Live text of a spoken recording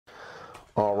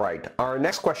All right, our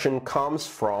next question comes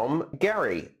from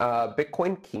Gary,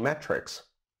 Bitcoin Key Metrics.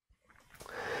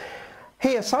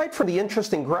 Hey, aside from the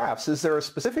interesting graphs, is there a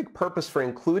specific purpose for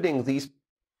including these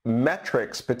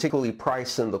metrics, particularly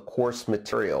price, in the course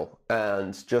material?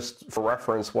 And just for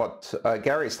reference, what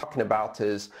Gary is talking about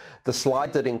is the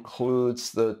slide that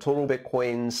includes the total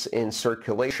Bitcoins in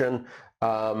circulation,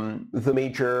 the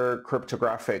major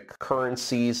cryptographic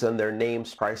currencies and their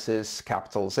names, prices,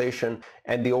 capitalization,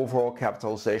 and the overall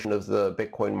capitalization of the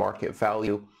Bitcoin market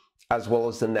value, as well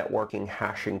as the networking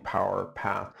hashing power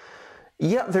path.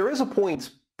 Yeah, there is a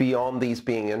point beyond these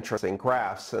being interesting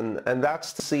graphs, and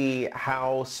that's to see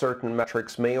how certain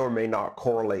metrics may or may not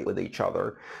correlate with each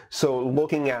other. So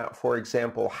looking at, for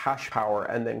example, hash power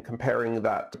and then comparing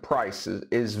that to price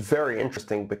is very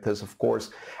interesting, because of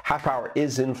course hash power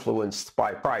is influenced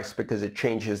by price because it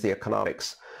changes the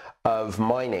economics of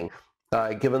mining.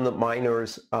 Given that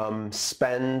miners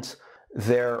spend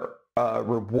their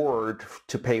reward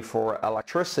to pay for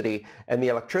electricity, and the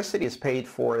electricity is paid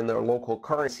for in their local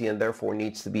currency and therefore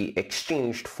needs to be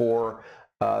exchanged for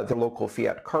the local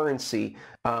fiat currency,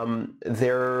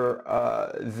 their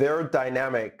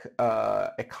dynamic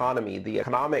economy, the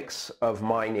economics of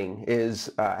mining, is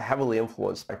heavily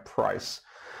influenced by price.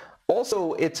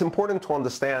 Also, it's important to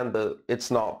understand that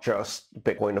it's not just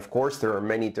Bitcoin. Of course, there are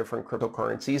many different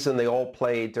cryptocurrencies, and they all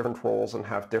play different roles and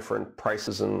have different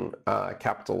prices and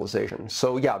capitalization.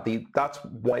 So yeah, that's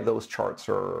why those charts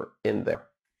are in there.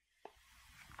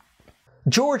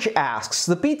 George asks,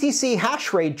 the BTC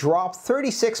hash rate dropped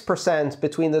 36%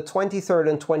 between the 23rd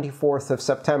and 24th of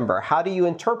September. How do you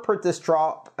interpret this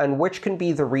drop, and which can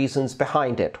be the reasons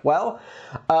behind it? Well,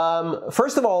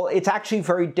 first of all, it's actually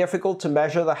very difficult to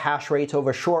measure the hash rate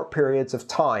over short periods of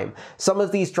time. Some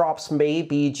of these drops may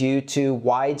be due to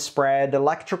widespread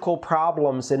electrical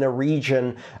problems in a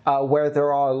region where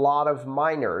there are a lot of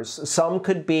miners. Some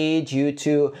could be due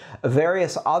to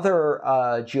various other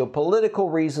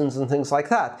geopolitical reasons and things like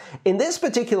that. In this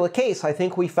particular case, I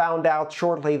think we found out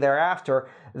shortly thereafter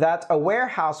that a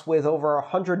warehouse with over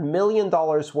 $100 million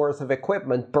worth of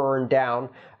equipment burned down,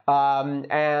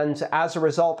 and as a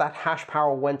result, that hash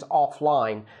power went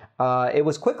offline. It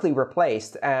was quickly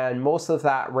replaced, and most of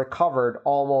that recovered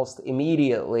almost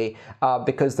immediately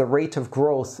because the rate of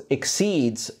growth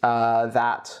exceeds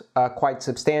that quite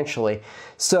substantially.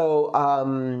 So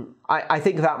I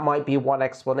think that might be one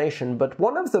explanation. But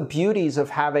one of the beauties of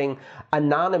having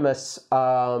anonymous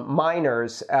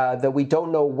miners that we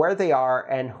don't know where they are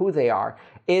and who they are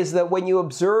is that when you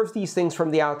observe these things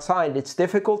from the outside, it's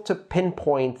difficult to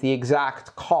pinpoint the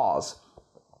exact cause.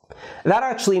 That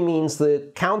actually means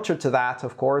the counter to that,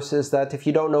 of course, is that if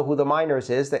you don't know who the miners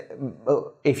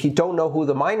if you don't know who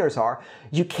the miners are,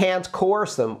 you can't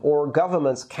coerce them, or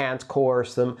governments can't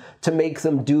coerce them to make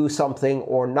them do something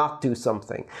or not do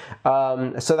something.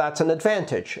 So that's an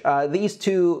advantage. These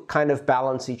two kind of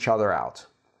balance each other out.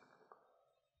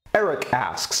 Eric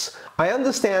asks, I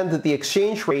understand that the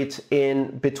exchange rate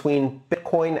in between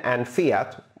Bitcoin and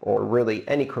fiat, or really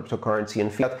any cryptocurrency in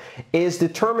fiat, is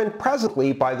determined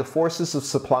presently by the forces of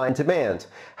supply and demand.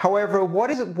 However,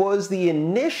 what was the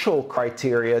initial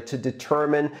criteria to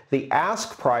determine the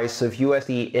ask price of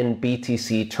USD in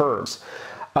BTC terms?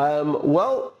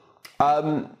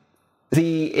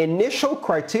 The initial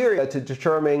criteria to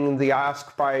determine the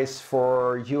ask price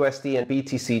for USD and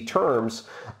BTC terms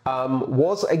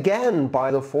was again by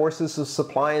the forces of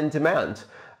supply and demand.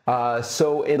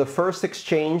 So in the first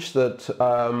exchange that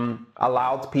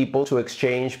allowed people to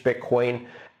exchange Bitcoin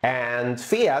and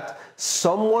fiat,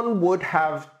 someone would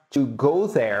have to go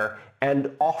there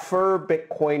and offer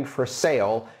Bitcoin for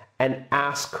sale and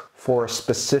ask for a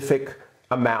specific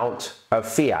amount of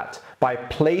fiat by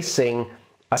placing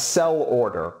a sell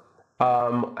order.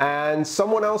 And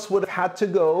someone else would have had to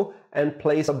go and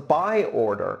place a buy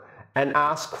order and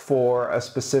ask for a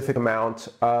specific amount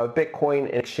of Bitcoin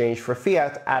in exchange for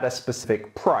fiat at a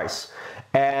specific price.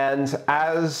 And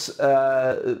as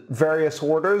various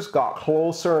orders got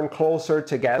closer and closer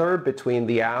together between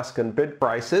the ask and bid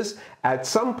prices, at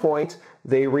some point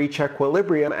they reach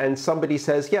equilibrium and somebody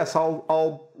says, yes,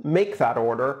 I'll make that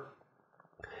order.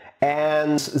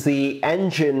 And the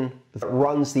engine that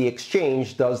runs the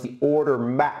exchange does the order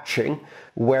matching,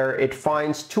 where it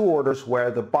finds two orders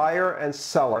where the buyer and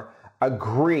seller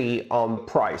agree on the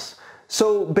price.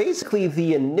 So basically,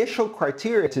 the initial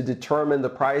criteria to determine the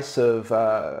price of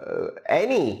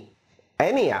any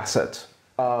asset,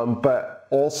 but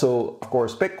also, of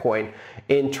course, Bitcoin,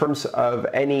 in terms of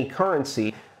any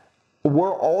currency,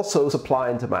 were also supply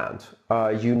and demand.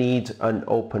 You need an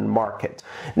open market.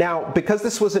 Now, because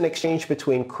this was an exchange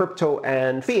between crypto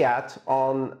and fiat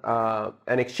on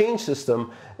an exchange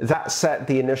system, that set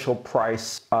the initial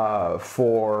price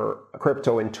for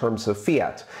crypto in terms of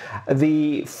fiat.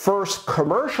 The first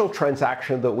commercial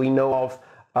transaction that we know of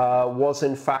was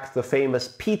in fact the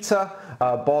famous pizza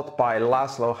bought by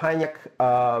Laszlo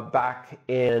Hanyecz back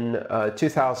in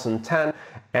 2010,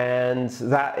 and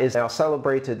that is now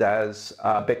celebrated as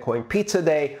Bitcoin Pizza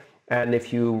Day. And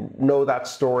if you know that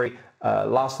story,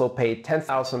 Laszlo paid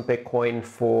 10,000 Bitcoin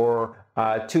for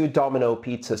 2 Domino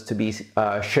pizzas to be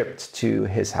shipped to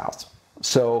his house.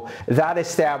 So that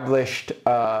established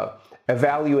a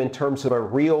value in terms of a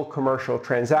real commercial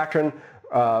transaction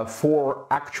for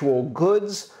actual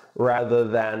goods rather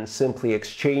than simply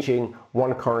exchanging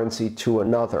one currency to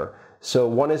another. So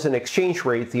one is an exchange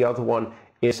rate, the other one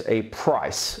is a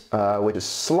price, which is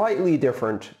slightly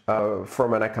different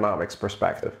from an economics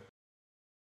perspective.